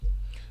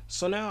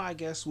So now I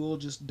guess we'll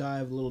just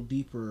dive a little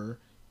deeper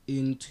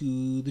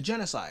into the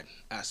genocide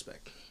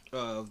aspect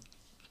of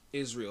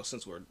Israel,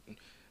 since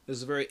this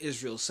is a very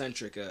Israel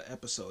centric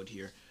episode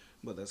here,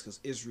 but that's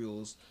because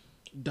Israel's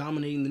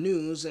dominating the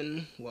news,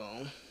 and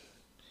well,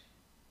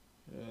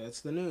 it's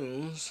the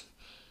news.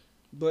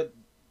 But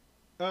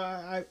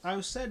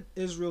I've said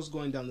Israel's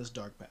going down this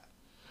dark path,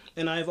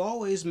 and I've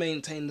always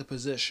maintained the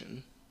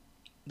position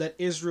that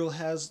Israel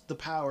has the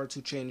power to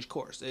change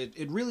course.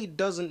 It really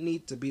doesn't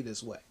need to be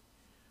this way.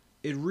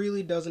 It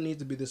really doesn't need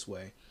to be this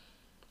way.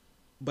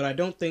 But I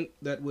don't think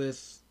that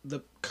with the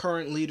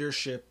current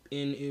leadership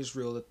in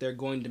Israel that they're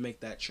going to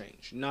make that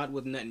change. Not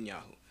with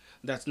Netanyahu.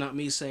 That's not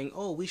me saying,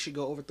 oh, we should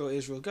go overthrow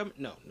Israel's government.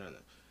 No, no, no.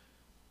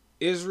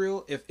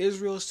 If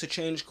Israel is to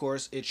change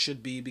course, it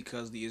should be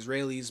because the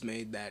Israelis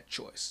made that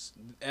choice.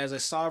 As a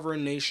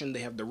sovereign nation, they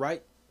have the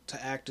right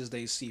to act as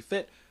they see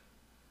fit,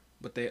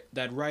 but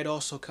that right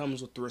also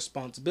comes with the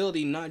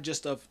responsibility not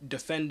just of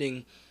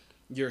defending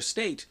your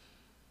state,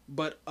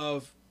 but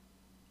of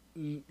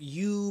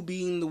you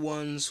being the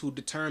ones who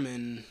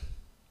determine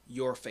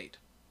your fate.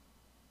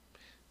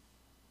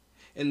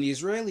 And the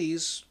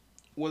Israelis,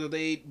 whether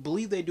they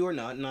believe they do or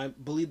not, and I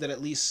believe that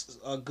at least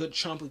a good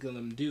chunk of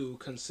them do,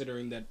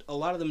 considering that a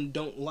lot of them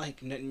don't like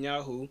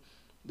Netanyahu,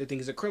 they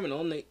think he's a criminal,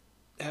 and they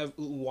have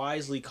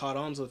wisely caught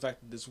on to the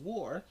fact that this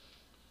war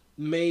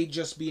may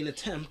just be an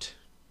attempt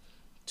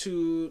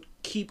to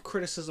keep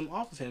criticism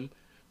off of him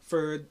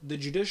for the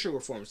judicial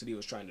reforms that he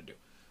was trying to do,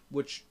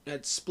 which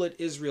had split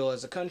Israel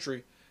as a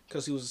country,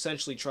 because he was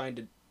essentially trying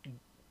to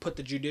put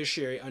the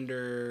judiciary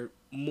under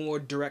more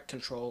direct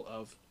control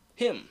of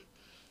him,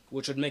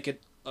 which would make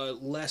it a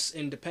less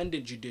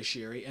independent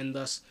judiciary and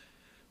thus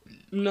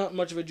not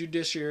much of a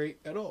judiciary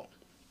at all.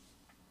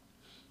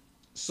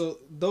 So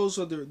those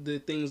are the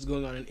things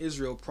going on in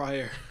Israel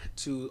prior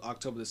to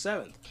October the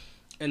 7th.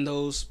 And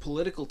those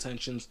political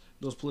tensions,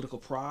 those political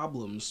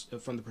problems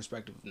from the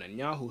perspective of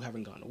Netanyahu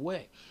haven't gone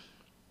away.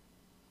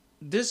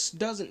 This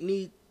doesn't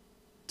need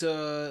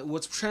to...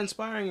 What's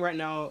transpiring right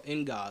now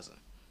in Gaza,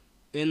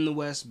 in the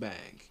West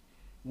Bank,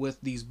 with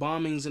these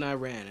bombings in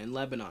Iran and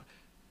Lebanon,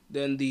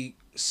 then the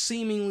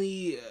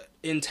seemingly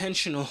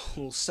intentional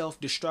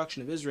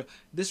self-destruction of Israel,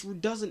 this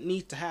doesn't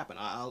need to happen.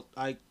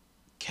 I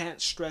can't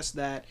stress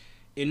that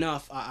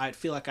enough. I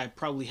feel like I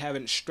probably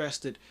haven't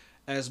stressed it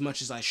as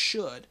much as I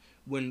should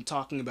when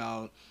talking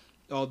about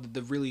all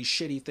the really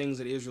shitty things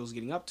that Israel's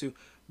getting up to.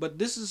 But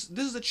this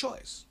is a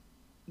choice.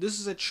 This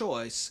is a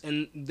choice,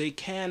 and they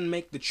can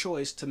make the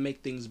choice to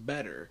make things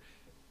better.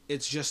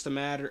 It's just a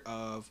matter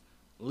of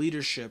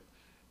leadership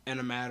and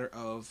a matter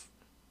of,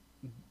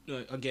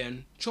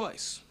 again,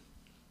 choice.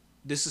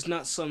 This is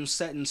not some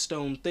set in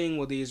stone thing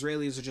where the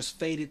Israelis are just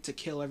fated to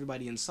kill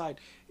everybody inside.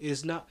 It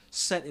is not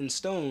set in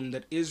stone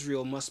that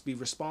Israel must be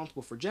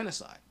responsible for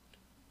genocide.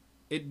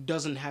 It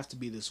doesn't have to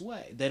be this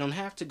way. They don't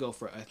have to go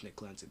for ethnic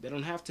cleansing. They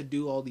don't have to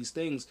do all these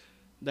things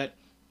that,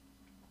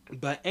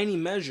 by any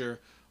measure,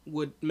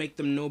 would make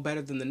them no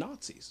better than the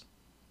Nazis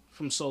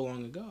from so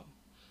long ago.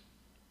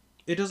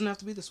 It doesn't have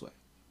to be this way.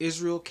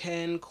 Israel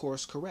can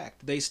course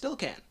correct. They still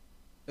can.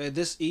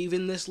 This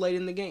late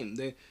in the game,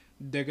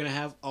 they're gonna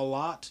have a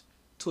lot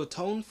to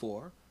atone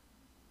for,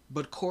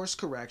 but course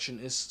correction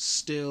is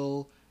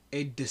still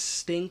a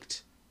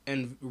distinct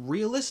and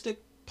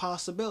realistic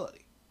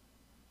possibility.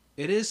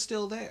 It is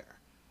still there.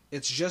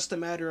 It's just a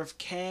matter of,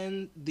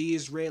 can the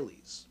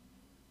Israelis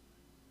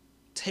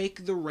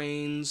take the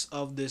reins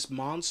of this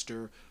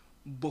monster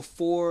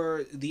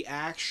before the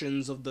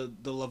actions of the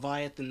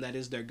Leviathan that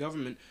is their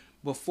government,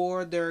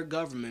 before their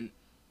government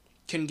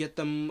can get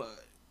them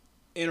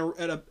in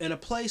a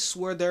place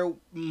where there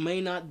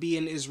may not be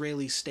an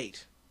Israeli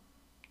state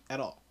at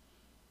all.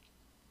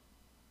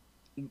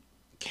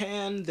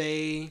 Can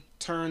they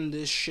turn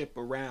this ship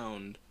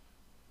around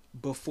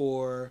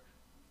before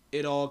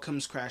it all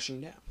comes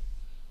crashing down?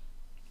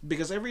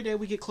 Because every day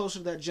we get closer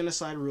to that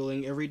genocide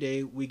ruling, every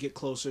day we get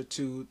closer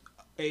to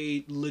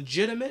a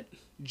legitimate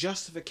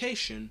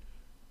justification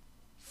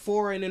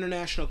for an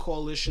international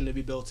coalition to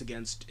be built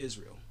against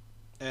Israel.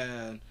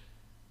 And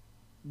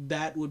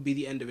that would be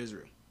the end of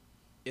Israel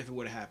if it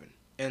would have happened.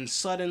 And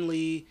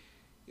suddenly,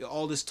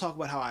 all this talk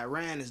about how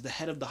Iran is the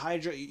head of the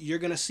Hydra, you're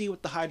going to see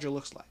what the Hydra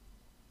looks like.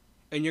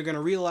 And you're going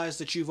to realize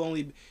that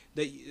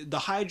the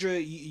Hydra,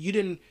 you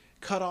didn't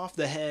cut off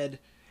the head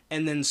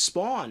and then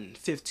spawn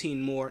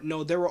 15 more.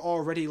 No, there were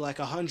already like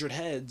 100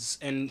 heads,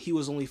 and he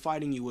was only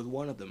fighting you with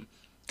one of them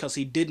because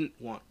he didn't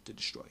want to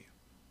destroy you.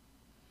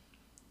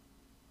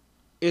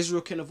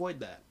 Israel can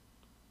avoid that.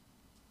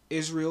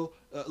 Israel,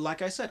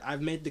 like I said,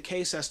 I've made the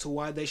case as to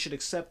why they should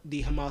accept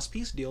the Hamas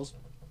peace deals.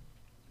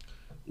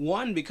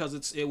 One,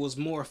 because it was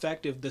more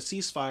effective. The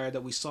ceasefire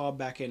that we saw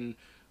back in,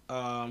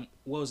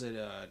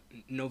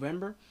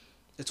 November?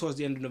 Towards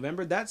the end of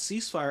November, that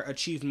ceasefire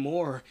achieved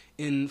more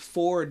in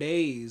 4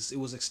 days. It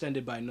was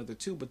extended by another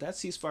 2, but that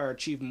ceasefire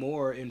achieved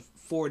more in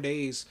 4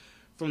 days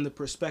from the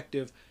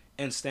perspective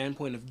and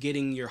standpoint of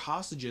getting your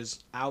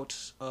hostages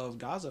out of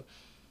Gaza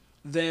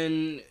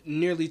than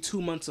nearly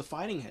 2 months of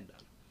fighting had done.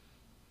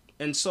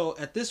 And so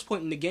at this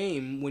point in the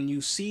game, when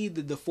you see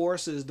the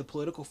forces, the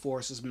political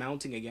forces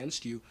mounting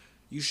against you,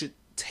 you should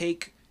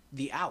take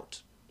the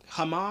out.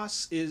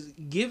 Hamas is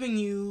giving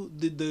you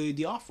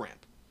the off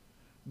ramp.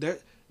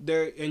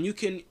 There, and you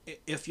can,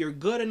 if you're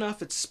good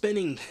enough at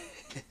spinning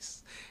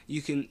this,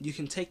 you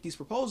can take these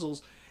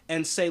proposals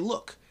and say,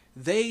 look,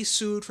 they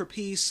sued for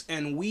peace,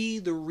 and we,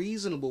 the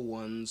reasonable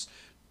ones,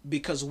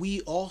 because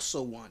we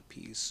also want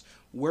peace,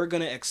 we're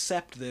going to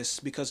accept this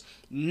because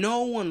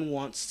no one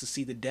wants to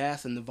see the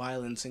death and the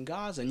violence in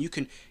Gaza. And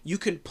you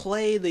can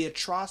play the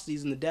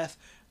atrocities and the death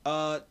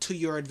to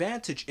your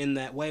advantage in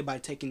that way by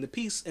taking the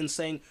peace and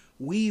saying,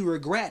 we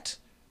regret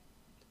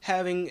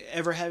having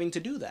to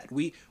do that.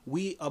 We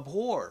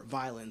abhor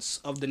violence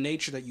of the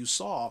nature that you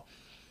saw.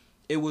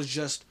 It was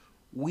just,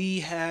 we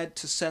had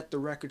to set the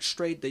record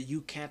straight that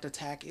you can't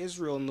attack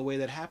Israel in the way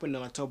that happened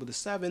on October the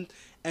 7th.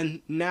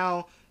 And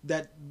now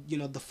that,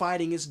 the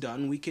fighting is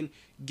done, we can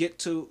get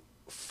to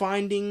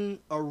finding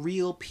a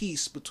real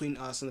peace between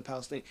us and the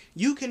Palestinians.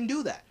 You can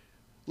do that.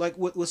 Like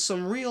with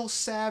some real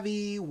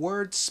savvy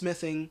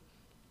wordsmithing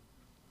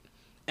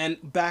and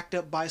backed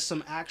up by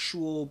some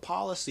actual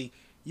policy,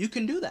 you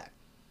can do that.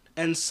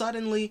 And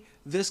suddenly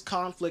this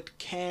conflict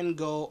can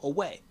go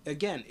away.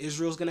 Again,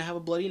 Israel's going to have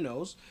a bloody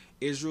nose.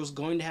 Israel's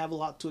going to have a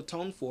lot to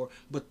atone for,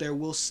 but there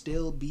will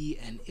still be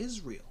an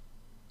Israel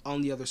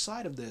on the other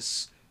side of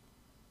this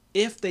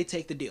if they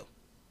take the deal.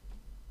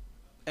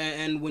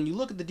 And when you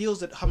look at the deals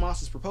that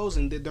Hamas is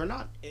proposing, they're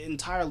not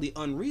entirely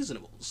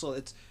unreasonable. So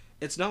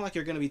it's not like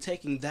you're going to be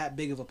taking that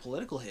big of a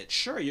political hit.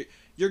 Sure,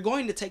 you're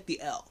going to take the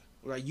L,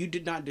 right? You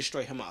did not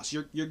destroy Hamas.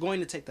 You're going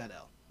to take that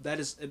L. That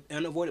is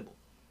unavoidable.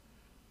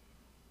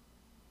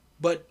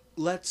 But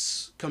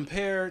let's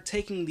compare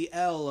taking the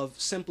L of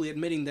simply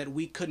admitting that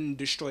we couldn't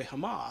destroy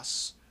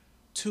Hamas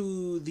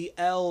to the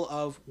L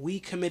of we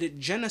committed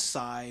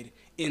genocide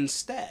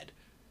instead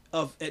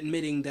of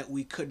admitting that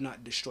we could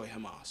not destroy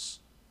Hamas.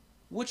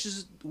 Which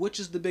is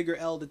the bigger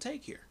L to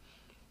take here?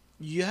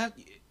 There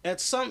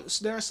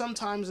are some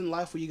times in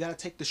life where you got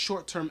to take the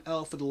short-term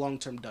L for the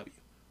long-term W.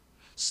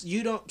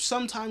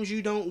 Sometimes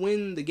you don't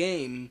win the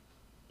game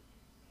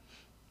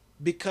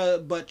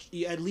but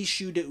at least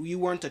you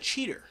weren't a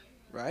cheater.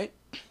 Right?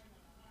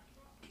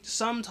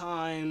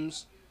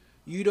 Sometimes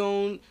you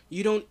don't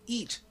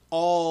eat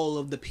all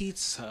of the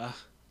pizza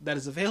that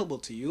is available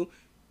to you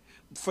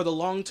for the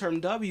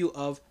long-term W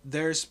of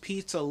there's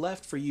pizza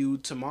left for you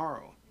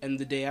tomorrow and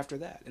the day after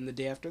that and the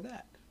day after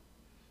that.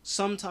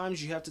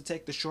 Sometimes you have to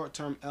take the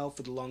short-term L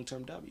for the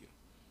long-term W.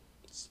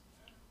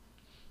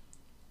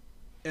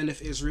 And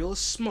if Israel is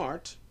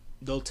smart,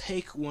 they'll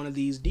take one of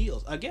these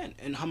deals. Again,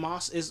 and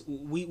Hamas is,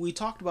 we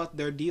talked about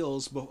their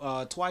deals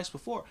twice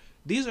before.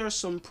 These are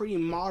some pretty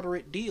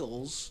moderate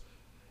deals,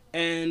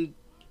 and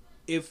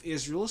if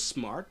Israel is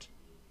smart,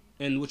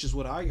 and which is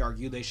what I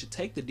argue, they should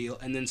take the deal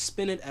and then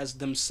spin it as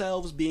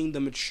themselves being the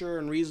mature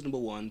and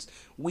reasonable ones.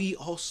 We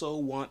also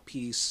want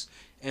peace,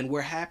 and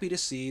we're happy to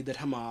see that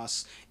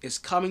Hamas is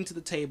coming to the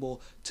table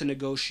to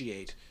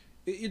negotiate.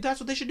 That's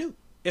what they should do.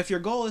 If your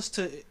goal is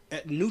to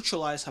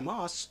neutralize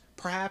Hamas,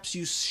 perhaps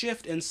you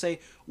shift and say,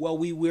 well,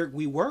 we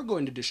were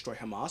going to destroy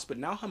Hamas, but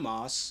now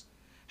Hamas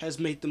has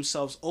made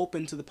themselves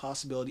open to the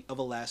possibility of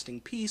a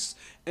lasting peace.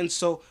 And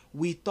so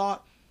we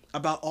thought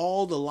about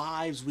all the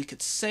lives we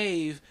could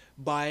save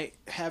by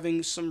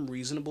having some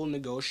reasonable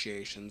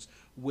negotiations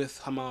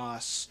with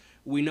Hamas.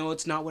 We know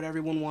it's not what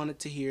everyone wanted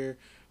to hear,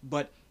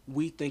 but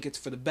we think it's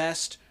for the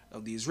best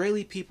of the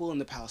Israeli people and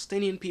the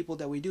Palestinian people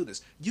that we do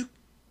this.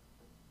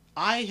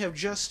 I have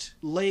just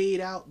laid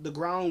out the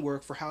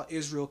groundwork for how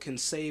Israel can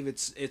save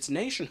its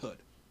nationhood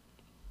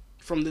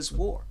from this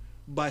war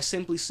by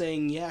simply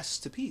saying yes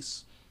to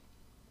peace.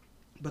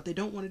 But they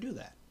don't want to do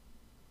that.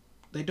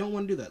 They don't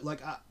want to do that.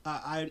 Like,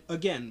 I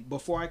again,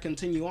 before I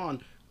continue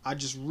on, I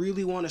just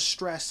really want to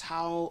stress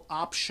how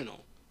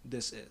optional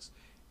this is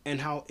and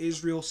how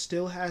Israel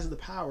still has the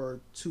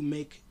power to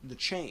make the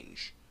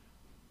change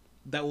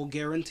that will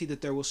guarantee that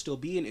there will still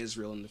be an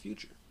Israel in the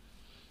future.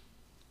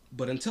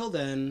 But until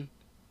then,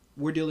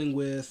 we're dealing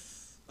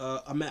with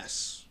a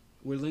mess.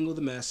 We're dealing with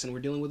a mess, and we're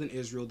dealing with an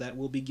Israel that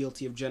will be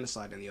guilty of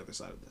genocide on the other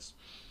side of this.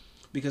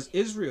 Because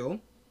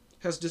Israel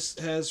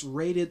has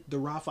raided the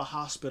Rafah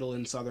hospital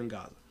in southern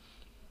Gaza,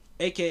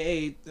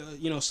 aka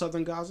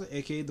southern Gaza,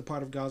 aka the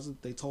part of Gaza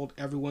that they told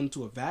everyone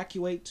to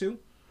evacuate to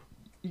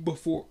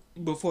before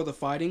the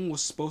fighting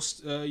was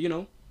supposed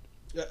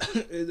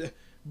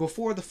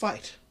before the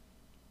fight,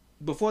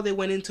 before they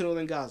went into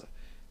northern Gaza,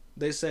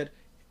 they said,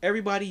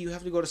 everybody, you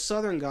have to go to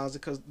southern Gaza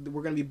because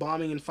we're going to be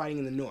bombing and fighting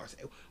in the north.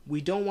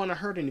 We don't want to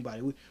hurt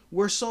anybody.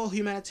 We're so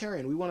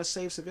humanitarian. We want to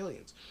save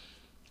civilians.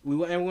 We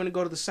want to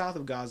go to the south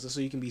of Gaza so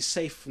you can be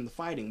safe from the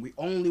fighting. We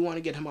only want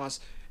to get Hamas.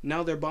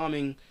 Now they're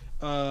bombing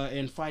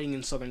and fighting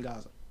in southern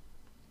Gaza,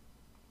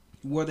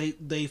 where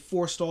they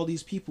forced all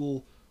these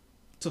people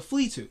to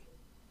flee to.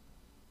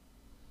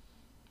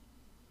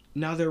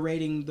 Now they're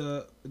raiding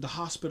the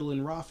hospital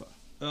in Rafah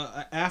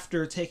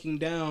after taking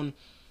down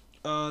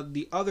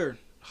the other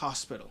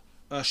hospital,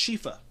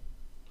 Shifa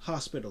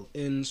hospital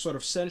in sort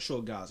of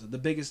central Gaza, the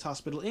biggest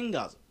hospital in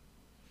Gaza.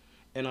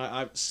 And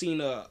I've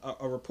seen a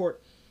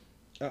report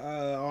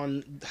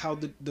on how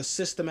the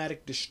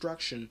systematic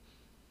destruction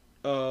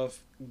of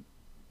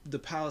the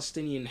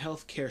Palestinian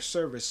healthcare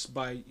service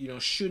by, you know,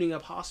 shooting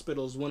up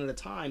hospitals one at a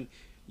time.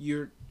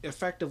 You're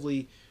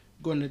effectively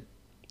going to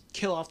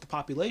kill off the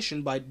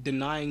population by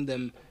denying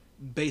them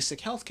basic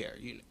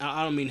healthcare.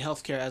 I don't mean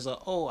healthcare as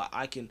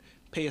I can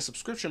pay a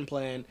subscription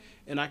plan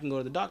and I can go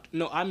to the doctor.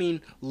 No, I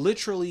mean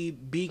literally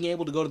being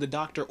able to go to the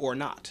doctor or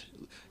not.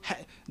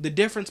 The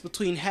difference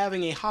between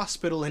having a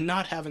hospital and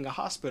not having a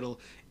hospital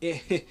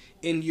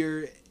in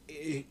your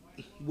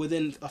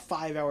within a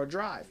 5-hour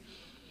drive.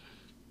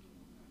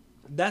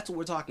 That's what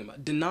we're talking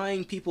about.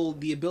 Denying people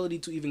the ability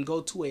to even go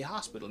to a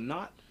hospital,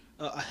 not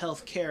a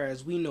health care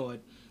as we know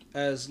it,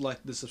 as like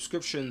the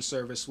subscription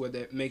service where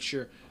they make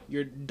sure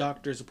your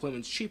doctor's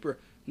appointment's cheaper.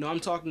 No, I'm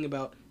talking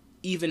about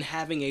even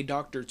having a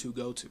doctor to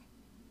go to.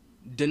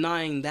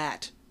 Denying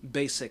that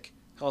basic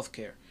health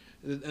care.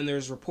 And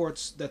there's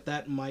reports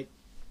that might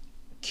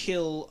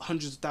kill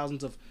hundreds of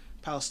thousands of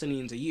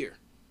Palestinians a year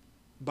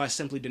by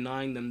simply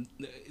denying them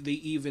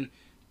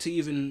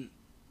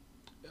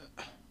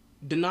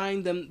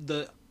denying them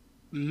the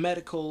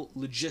medical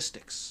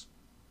logistics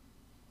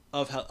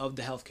of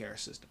the healthcare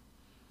system.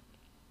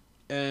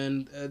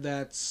 And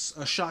that's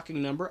a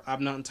shocking number.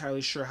 I'm not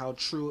entirely sure how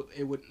true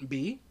it would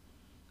be.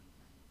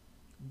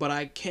 But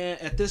I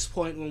can't, at this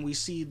point, when we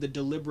see the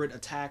deliberate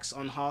attacks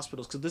on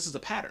hospitals, because this is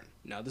a pattern.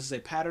 Now, this is a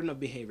pattern of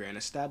behavior, an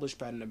established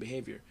pattern of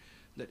behavior,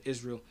 that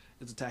Israel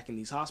is attacking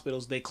these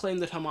hospitals. They claim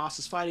that Hamas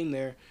is fighting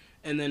there,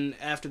 and then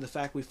after the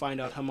fact, we find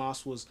out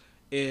Hamas was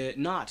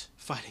not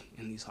fighting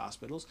in these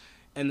hospitals,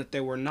 and that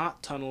there were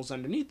not tunnels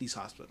underneath these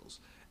hospitals.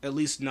 At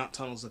least not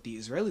tunnels that the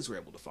Israelis were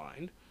able to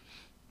find.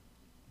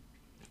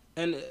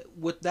 And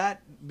with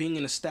that being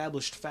an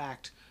established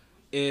fact,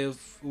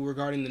 if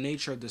regarding the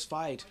nature of this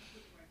fight,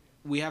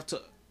 we have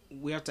to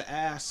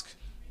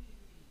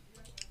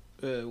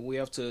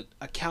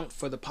account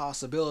for the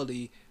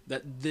possibility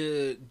that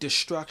the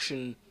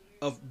destruction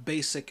of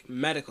basic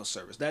medical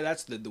service,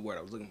 that's the word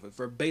I was looking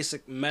for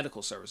basic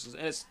medical services,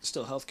 and it's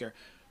still healthcare,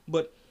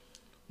 but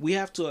we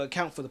have to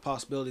account for the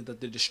possibility that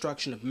the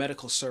destruction of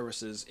medical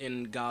services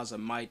in Gaza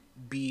might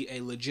be a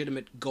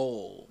legitimate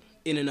goal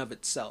in and of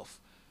itself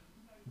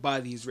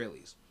by the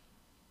Israelis.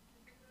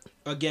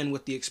 Again,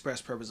 with the express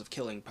purpose of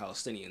killing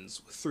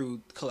Palestinians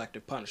through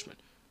collective punishment.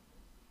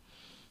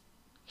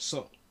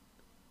 So,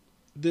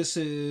 this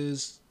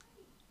is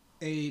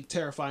a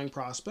terrifying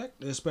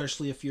prospect,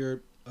 especially if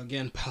you're,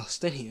 again,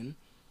 Palestinian.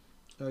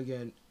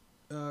 Again,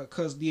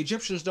 because the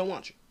Egyptians don't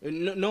want you.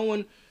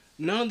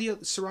 None of the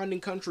surrounding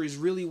countries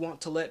really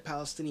want to let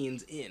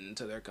Palestinians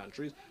into their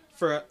countries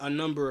for a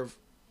number of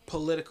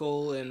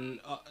political and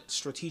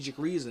strategic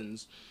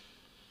reasons.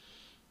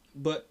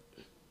 But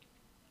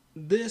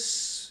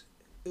this,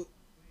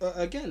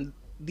 again,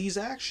 these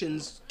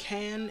actions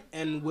can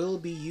and will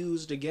be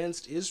used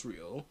against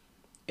Israel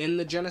in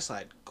the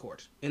genocide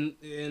court.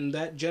 And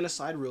that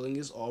genocide ruling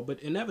is all but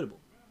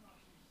inevitable.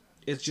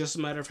 It's just a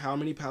matter of how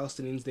many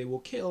Palestinians they will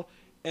kill.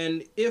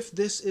 And if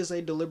this is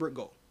a deliberate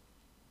goal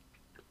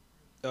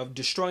of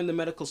destroying the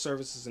medical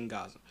services in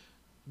Gaza,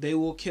 they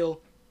will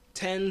kill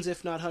tens,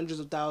 if not hundreds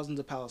of thousands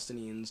of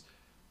Palestinians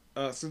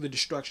through the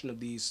destruction of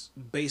these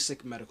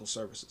basic medical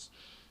services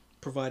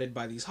provided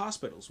by these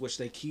hospitals, which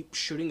they keep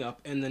shooting up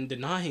and then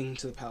denying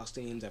to the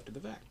Palestinians after the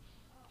fact.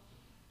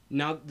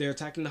 Now they're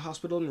attacking the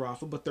hospital in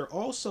Rafah, but they're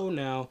also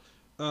now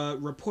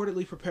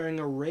reportedly preparing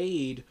a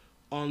raid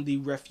on the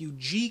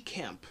refugee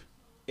camp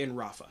in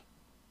Rafah.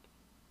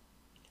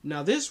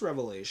 Now this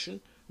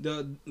revelation,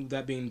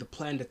 that being the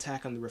planned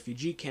attack on the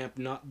refugee camp,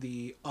 not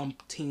the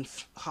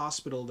umpteenth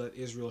hospital that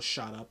Israel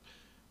shot up,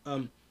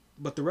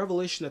 but the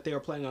revelation that they are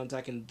planning on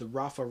attacking the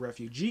Rafah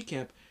refugee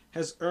camp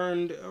has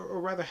earned a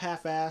rather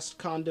half-assed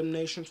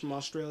condemnation from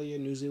Australia,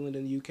 New Zealand,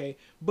 and the UK,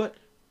 but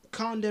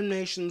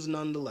condemnations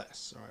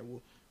nonetheless. All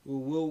right,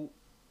 we'll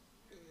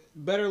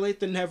better late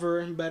than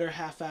never, better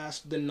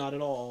half-assed than not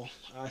at all,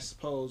 I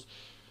suppose.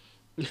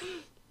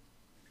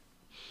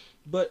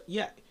 But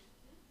yeah,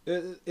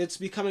 it's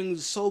becoming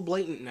so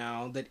blatant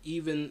now that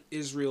even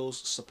Israel's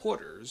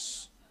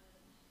supporters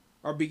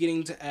are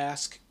beginning to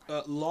ask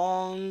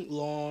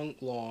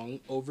long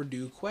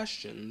overdue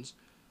questions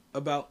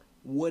about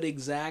what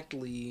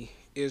exactly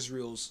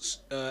Israel's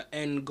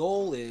end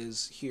goal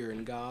is here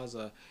in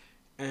Gaza,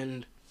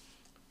 and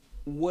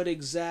what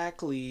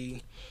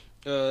exactly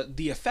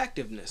the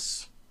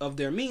effectiveness of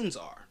their means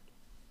are.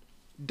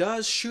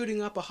 Does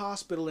shooting up a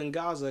hospital in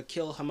Gaza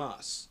kill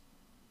Hamas?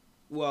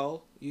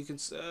 Well, you can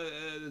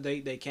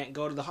they can't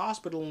go to the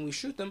hospital when we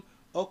shoot them.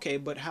 Okay,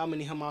 but how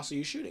many Hamas are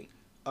you shooting?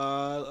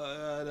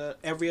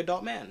 Every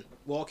adult man.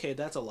 Well, okay,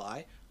 that's a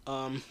lie.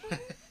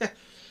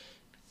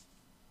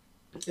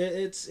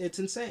 It's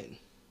insane.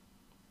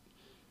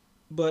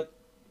 But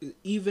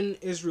even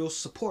Israel's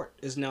support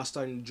is now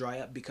starting to dry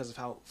up because of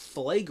how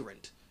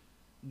flagrant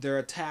their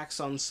attacks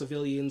on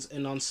civilians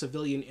and on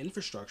civilian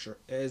infrastructure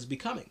is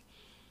becoming.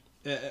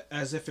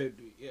 as if it,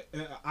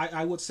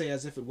 I would say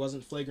as if it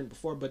wasn't flagrant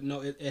before, but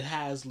no, it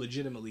has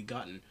legitimately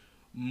gotten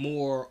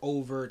more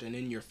overt and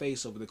in your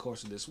face over the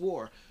course of this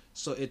war.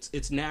 So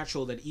it's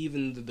natural that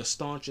even the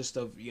staunchest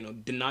of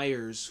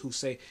deniers who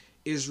say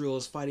Israel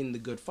is fighting the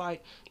good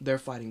fight, they're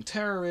fighting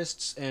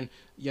terrorists and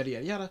yada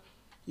yada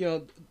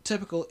yada,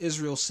 typical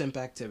Israel simp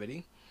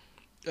activity.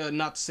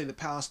 Not to say that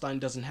Palestine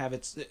doesn't have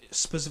its,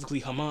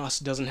 specifically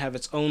Hamas doesn't have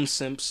its own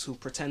simps who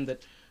pretend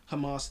that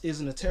Hamas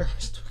isn't a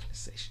terrorist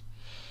organization.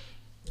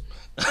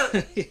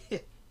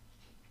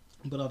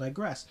 But I'll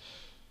digress.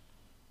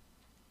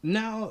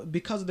 Now,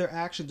 because their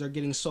actions are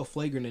getting so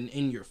flagrant and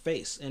in your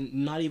face and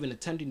not even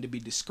attempting to be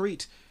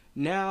discreet,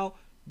 now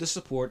the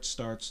support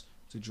starts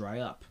to dry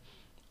up.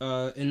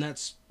 And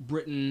that's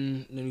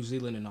Britain, New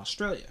Zealand, and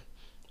Australia.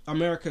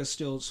 America is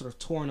still sort of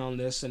torn on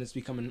this, and it's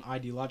become an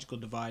ideological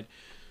divide.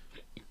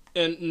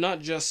 And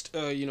not just,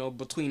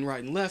 between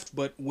right and left,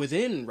 but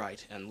within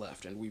right and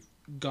left. And we've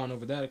gone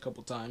over that a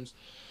couple times.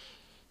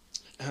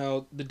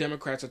 How the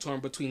Democrats are torn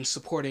between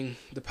supporting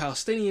the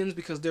Palestinians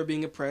because they're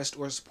being oppressed,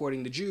 or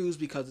supporting the Jews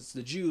because it's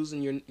the Jews,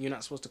 and you're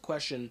not supposed to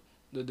question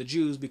the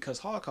Jews because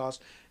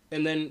Holocaust.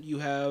 And then you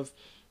have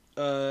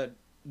the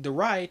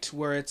right,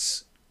 where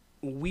it's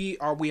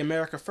are we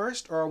America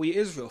first or are we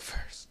Israel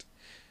first?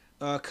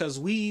 Because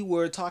we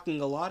were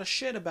talking a lot of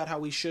shit about how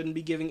we shouldn't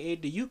be giving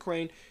aid to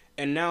Ukraine,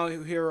 and now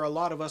here a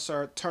lot of us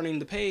are turning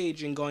the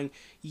page and going,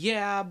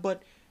 yeah,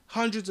 but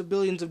hundreds of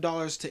billions of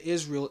dollars to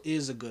Israel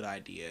is a good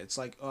idea. It's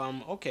like,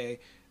 okay,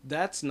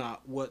 that's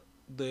not what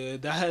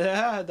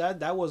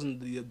that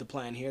wasn't the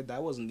plan here.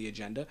 That wasn't the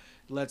agenda.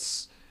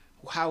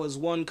 How is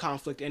one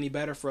conflict any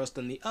better for us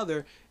than the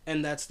other?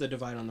 And that's the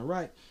divide on the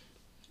right.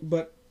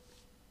 But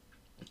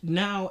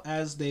now,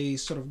 as they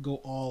sort of go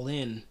all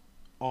in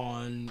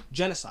on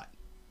genocide,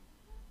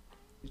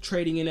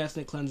 trading in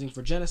ethnic cleansing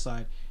for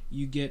genocide,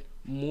 you get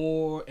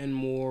more and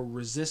more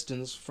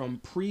resistance from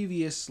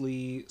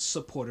previously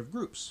supportive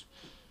groups.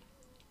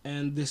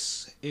 And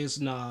this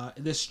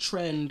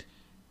trend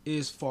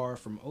is far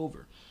from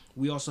over.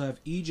 We also have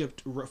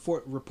Egypt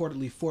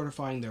reportedly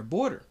fortifying their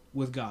border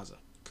with Gaza.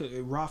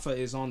 Rafah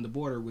is on the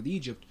border with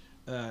Egypt,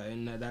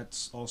 and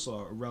that's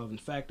also a relevant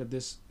fact of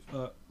this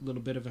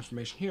little bit of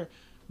information here.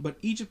 But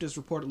Egypt has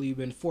reportedly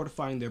been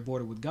fortifying their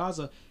border with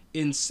Gaza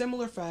in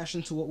similar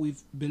fashion to what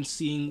we've been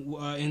seeing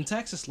in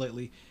Texas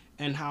lately,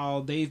 and how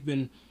they've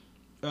been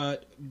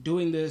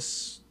doing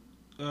this.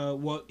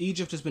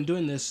 Egypt has been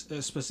doing this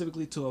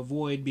specifically to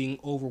avoid being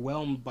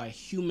overwhelmed by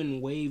human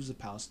waves of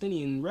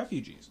Palestinian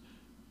refugees,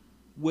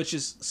 which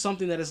is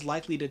something that is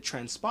likely to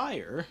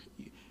transpire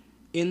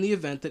in the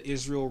event that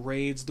Israel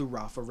raids the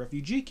Rafah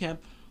refugee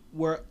camp,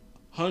 where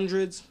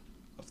hundreds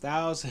of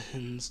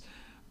thousands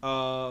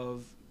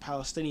of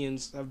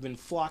Palestinians have been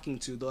flocking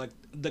to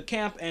the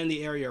camp and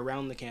the area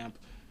around the camp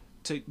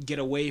to get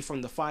away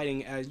from the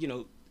fighting,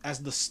 as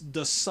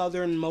the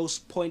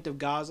southernmost point of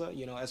Gaza,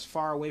 as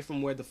far away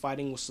from where the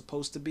fighting was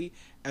supposed to be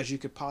as you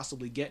could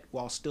possibly get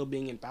while still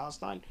being in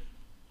Palestine.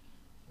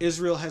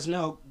 Israel has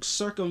now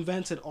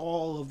circumvented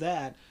all of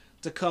that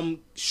to come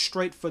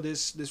straight for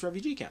this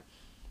refugee camp.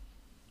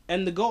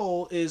 And the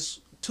goal is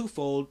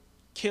twofold: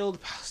 kill the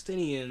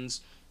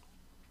Palestinians,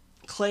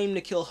 claim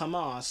to kill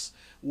Hamas,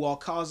 while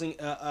causing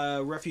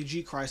a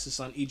refugee crisis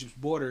on Egypt's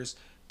borders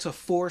to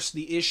force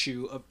the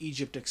issue of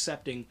Egypt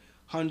accepting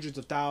hundreds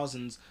of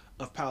thousands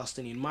of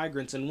Palestinian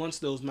migrants. And once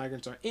those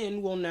migrants are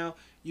in, well, now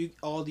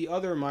all the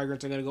other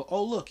migrants are going to go,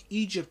 oh, look,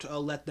 Egypt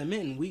let them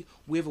in. We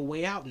have a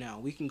way out now.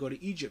 We can go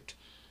to Egypt.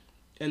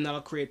 And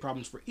that'll create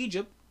problems for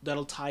Egypt.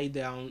 That'll tie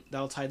them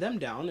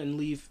down and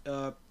leave.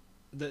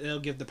 They'll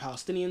give the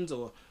Palestinians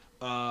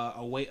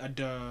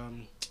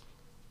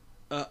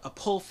a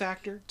pull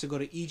factor to go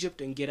to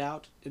Egypt and get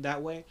out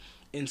that way,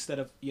 instead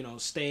of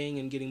staying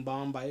and getting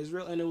bombed by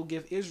Israel. And it will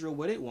give Israel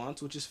what it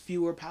wants, which is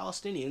fewer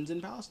Palestinians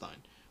in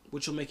Palestine,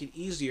 which will make it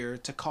easier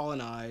to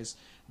colonize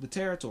the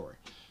territory.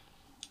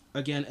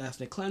 Again,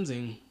 ethnic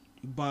cleansing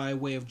by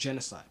way of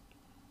genocide.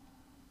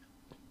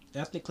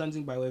 Ethnic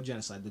cleansing by way of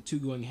genocide, the two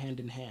going hand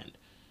in hand.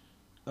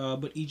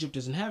 But Egypt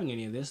isn't having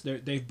any of this.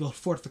 They've built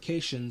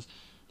fortifications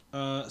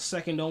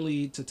second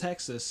only to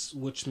Texas,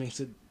 which makes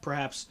it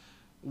perhaps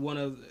one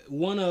of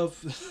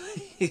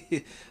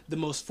the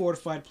most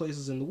fortified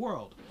places in the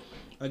world.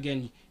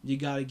 Again, you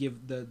got to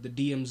give the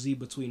DMZ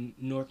between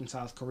North and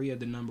South Korea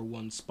the number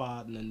one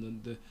spot, and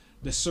then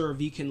the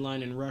Surovikin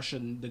line in Russia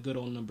the good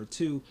old number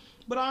two.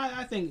 But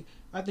I think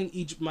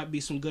Egypt might be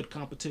some good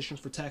competition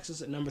for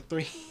Texas at number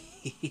 3.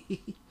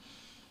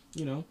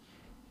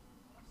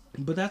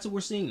 But that's what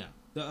we're seeing now.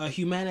 A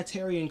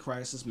humanitarian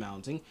crisis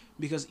mounting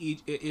because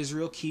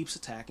Israel keeps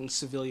attacking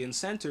civilian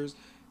centers.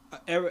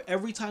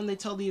 Every time the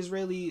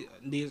Israelis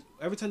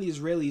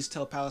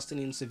tell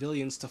Palestinian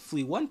civilians to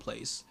flee one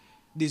place,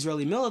 the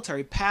Israeli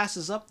military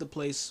passes up the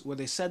place where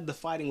they said the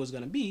fighting was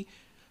going to be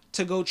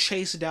to go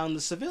chase down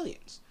the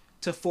civilians,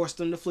 to force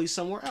them to flee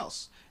somewhere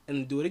else. And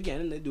they do it again,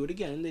 and they do it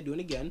again, and they do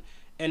it again.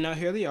 And now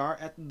here they are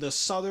at the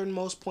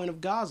southernmost point of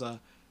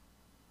Gaza,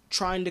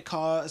 trying to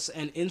cause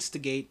and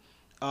instigate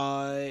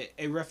a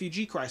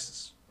refugee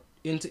crisis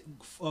into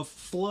of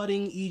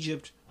flooding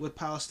Egypt with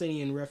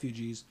Palestinian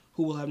refugees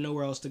who will have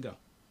nowhere else to go.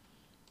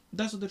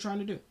 That's what they're trying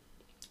to do,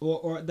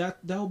 or that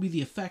will be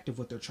the effect of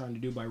what they're trying to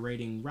do by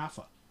raiding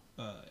Rafah.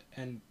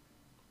 And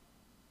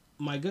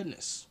my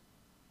goodness,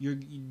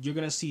 you're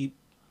gonna see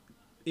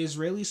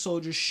Israeli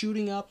soldiers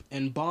shooting up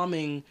and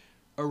bombing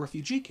a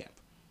refugee camp.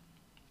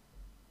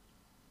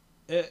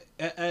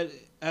 At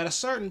a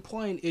certain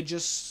point,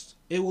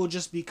 it will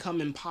just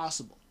become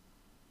impossible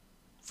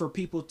for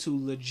people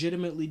to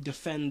legitimately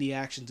defend the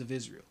actions of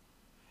Israel.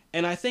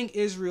 And I think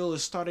Israel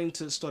is starting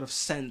to sort of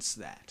sense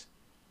that.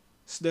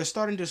 They're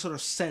starting to sort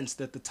of sense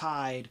that the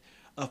tide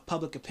of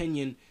public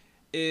opinion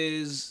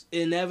is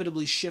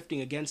inevitably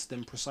shifting against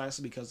them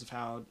precisely because of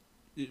how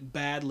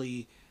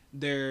badly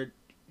they're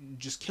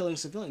just killing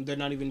civilians. They're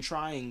not even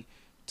trying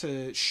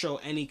to show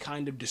any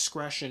kind of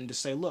discretion to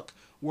say, look,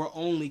 we're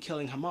only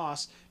killing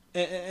Hamas.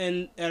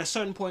 And at a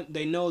certain point,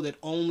 they know that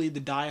only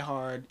the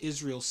diehard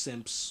Israel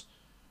simps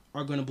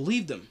are going to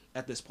believe them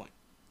at this point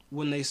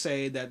when they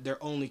say that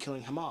they're only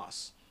killing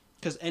Hamas.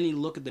 Because any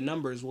look at the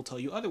numbers will tell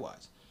you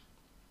otherwise.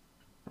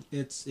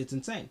 It's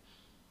insane.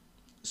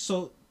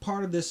 So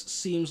part of this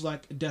seems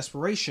like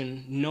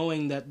desperation,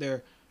 knowing that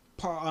they're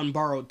on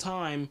borrowed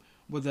time,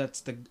 whether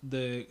that's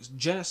the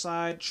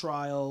genocide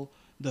trial,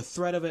 the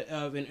threat of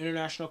an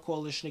international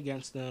coalition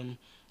against them,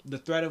 the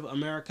threat of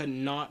America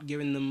not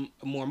giving them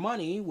more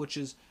money, which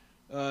is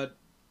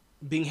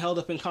being held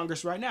up in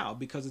Congress right now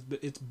because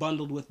it's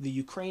bundled with the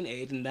Ukraine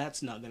aid, and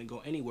that's not going to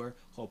go anywhere.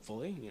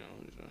 Hopefully,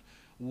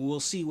 we'll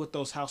see what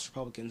those House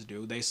Republicans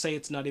do. They say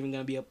it's not even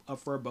going to be up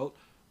for a vote,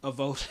 up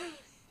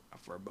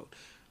for a vote,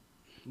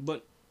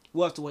 but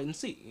we'll have to wait and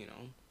see.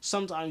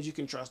 Sometimes you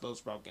can trust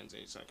those Republicans,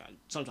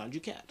 sometimes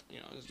you can't.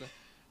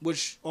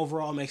 Which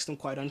overall makes them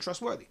quite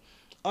untrustworthy,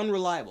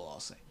 unreliable, I'll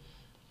say.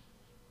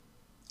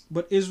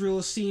 But Israel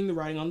is seeing the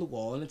writing on the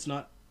wall, and it's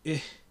not.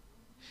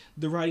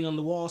 The writing on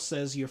the wall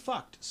says you're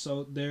fucked.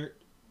 So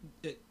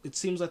it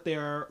seems like they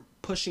are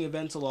pushing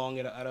events along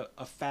at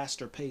a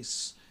faster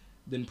pace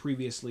than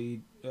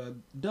previously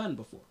done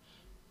before.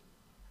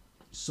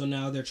 So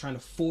now they're trying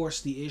to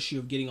force the issue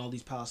of getting all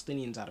these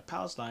Palestinians out of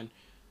Palestine,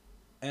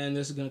 and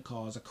this is going to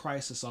cause a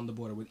crisis on the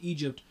border with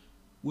Egypt,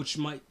 which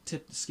might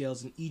tip the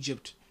scales in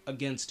Egypt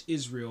against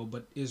Israel,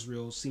 but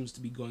Israel seems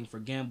to be going for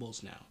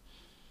gambles now.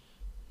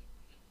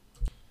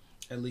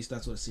 At least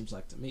that's what it seems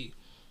like to me.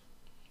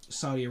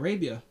 Saudi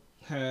Arabia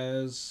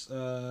has,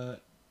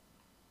 but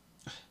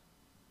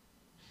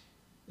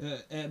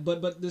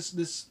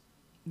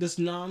this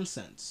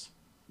nonsense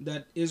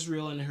that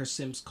Israel and her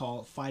simps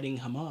call fighting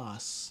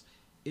Hamas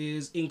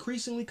is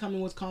increasingly coming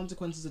with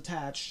consequences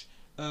attached.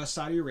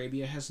 Saudi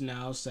Arabia has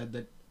now said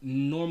that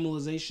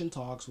normalization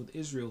talks with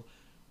Israel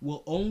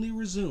will only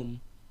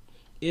resume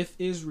if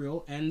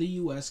Israel and the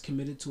U.S.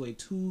 committed to a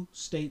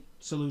two-state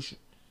solution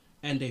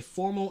and a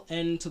formal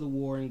end to the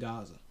war in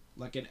Gaza,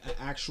 like an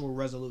actual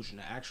resolution,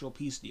 an actual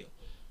peace deal,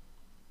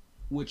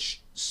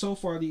 which so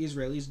far the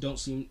Israelis don't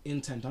seem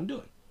intent on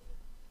doing.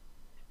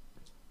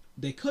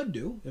 They could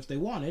do if they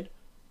wanted,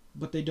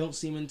 but they don't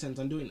seem intent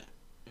on doing that.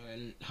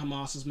 And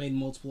Hamas has made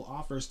multiple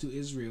offers to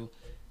Israel,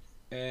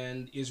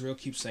 and Israel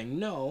keeps saying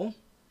no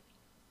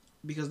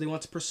because they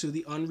want to pursue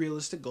the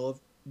unrealistic goal of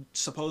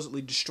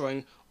supposedly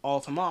destroying all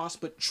of Hamas,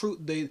 but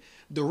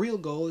the real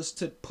goal is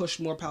to push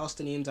more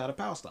Palestinians out of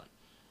Palestine.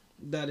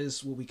 That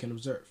is what we can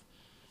observe.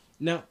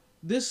 Now,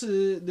 this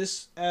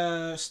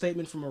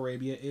statement from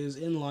Arabia is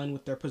in line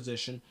with their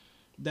position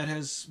that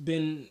has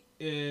been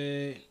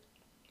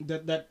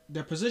that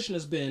their position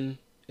has been.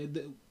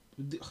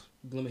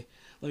 Let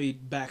me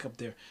back up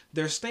there.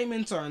 Their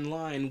statements are in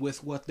line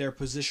with what their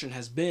position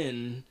has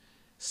been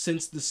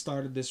since the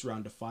start of this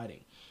round of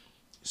fighting.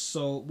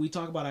 So we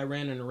talk about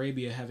Iran and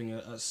Arabia having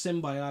a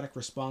symbiotic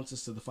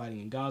responses to the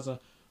fighting in Gaza,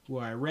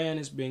 where Iran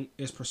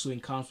is pursuing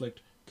conflict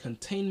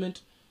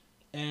containment,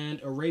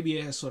 and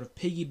Arabia has sort of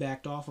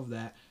piggybacked off of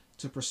that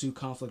to pursue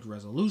conflict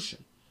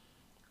resolution.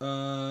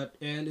 And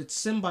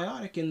it's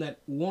symbiotic in that,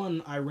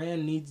 one,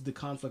 Iran needs the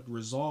conflict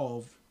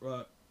resolved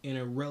in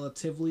a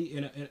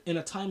relatively in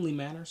a timely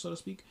manner, so to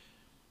speak,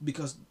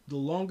 because the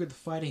longer the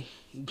fighting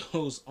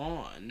goes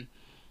on,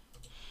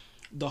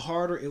 the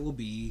harder it will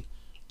be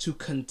to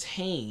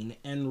contain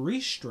and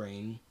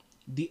restrain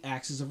the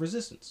axis of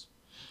resistance.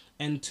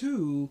 And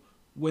two,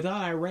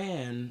 without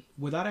Iran,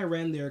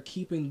 they're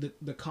keeping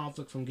the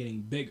conflict from getting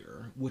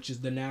bigger, which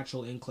is the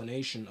natural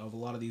inclination of a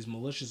lot of these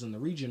militias in the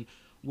region.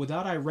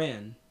 Without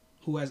Iran,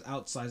 who has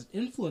outsized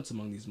influence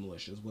among these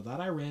militias, without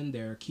Iran,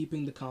 they're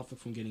keeping the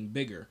conflict from getting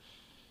bigger.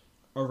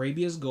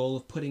 Arabia's goal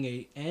of putting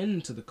an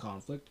end to the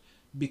conflict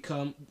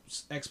becomes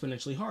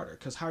exponentially harder,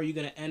 because how are you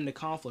going to end a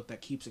conflict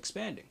that keeps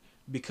expanding?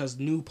 Because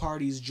new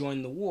parties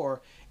join the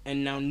war,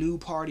 and now new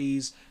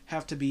parties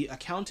have to be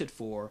accounted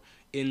for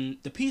in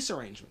the peace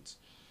arrangements.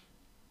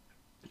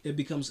 It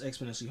becomes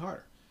exponentially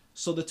harder.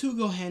 So the two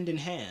go hand in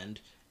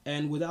hand,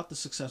 and without the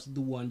success of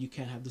the one, you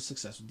can't have the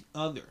success of the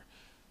other.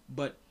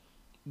 But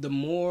the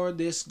more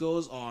this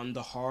goes on,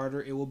 the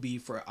harder it will be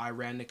for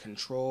Iran to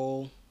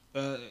control,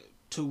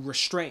 to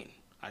restrain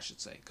I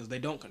should say, because they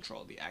don't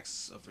control the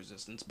axis of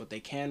resistance, but they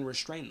can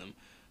restrain them.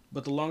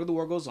 But the longer the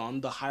war goes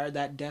on, the higher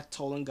that death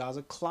toll in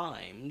Gaza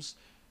climbs,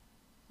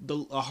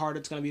 the harder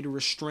it's going to be to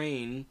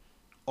restrain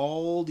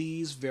all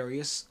these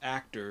various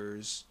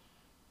actors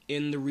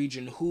in the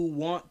region who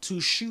want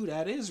to shoot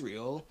at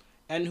Israel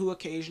and who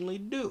occasionally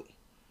do.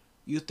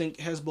 You think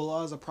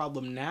Hezbollah is a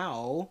problem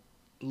now?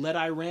 Let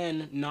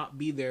Iran not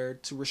be there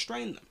to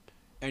restrain them,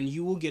 and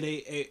you will get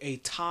a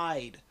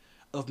tide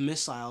of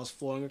missiles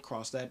flowing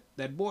across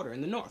that border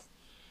in the north.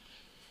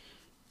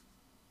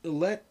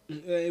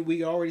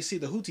 We already see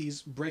the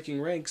Houthis breaking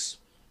ranks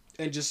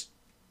and just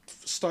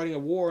starting a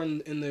war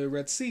in the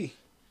Red Sea.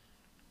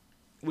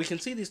 We can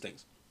see these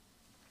things.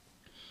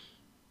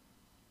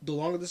 The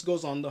longer this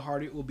goes on, the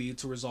harder it will be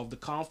to resolve the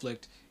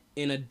conflict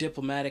in a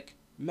diplomatic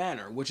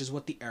manner, which is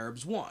what the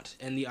Arabs want.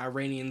 And the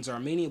Iranians are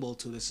amenable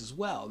to this as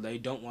well. They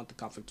don't want the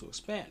conflict to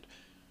expand.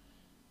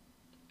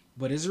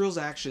 But Israel's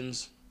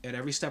actions at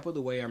every step of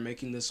the way are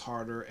making this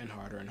harder and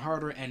harder and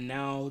harder, and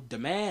now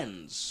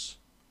demands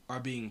are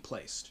being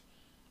placed.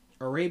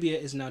 Arabia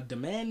is now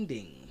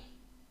demanding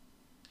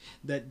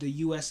that the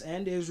U.S.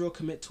 and Israel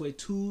commit to a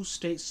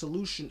two-state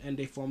solution and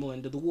a formal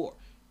end to the war.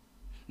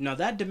 Now,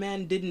 that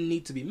demand didn't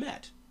need to be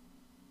met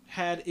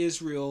had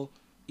Israel,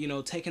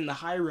 taken the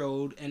high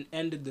road and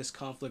ended this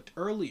conflict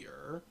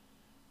earlier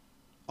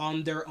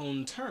on their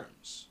own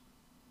terms.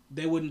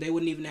 They wouldn't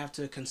even have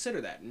to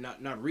consider that.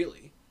 Not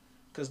really,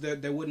 because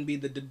there wouldn't be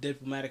the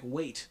diplomatic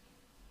weight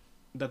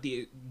that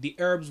the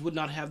Arabs would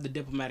not have the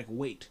diplomatic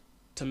weight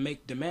to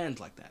make demands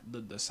like that.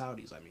 The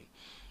Saudis, I mean.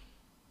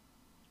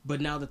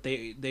 But now that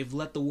they've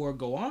let the war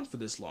go on for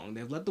this long,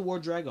 they've let the war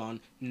drag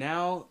on,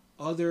 now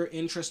other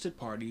interested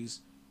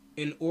parties,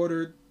 in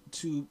order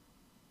to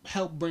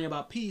help bring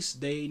about peace,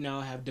 they now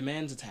have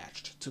demands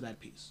attached to that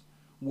peace.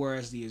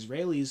 Whereas the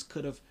Israelis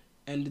could have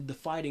ended the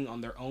fighting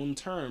on their own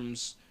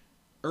terms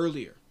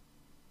earlier,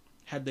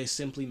 had they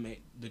simply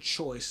made the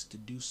choice to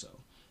do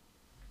so.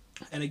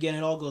 And again,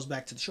 it all goes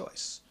back to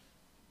choice.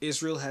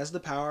 Israel has the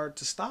power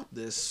to stop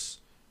this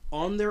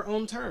on their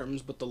own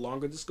terms, but the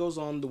longer this goes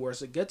on, the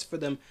worse it gets for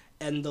them,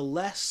 and the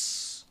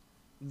less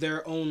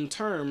their own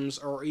terms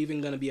are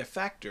even going to be a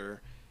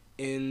factor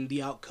in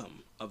the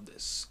outcome of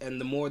this,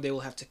 and the more they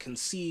will have to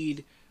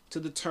concede to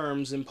the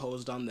terms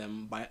imposed on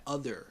them by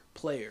other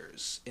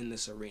players in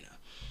this arena.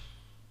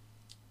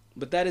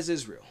 But that is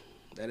Israel.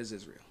 That is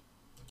Israel.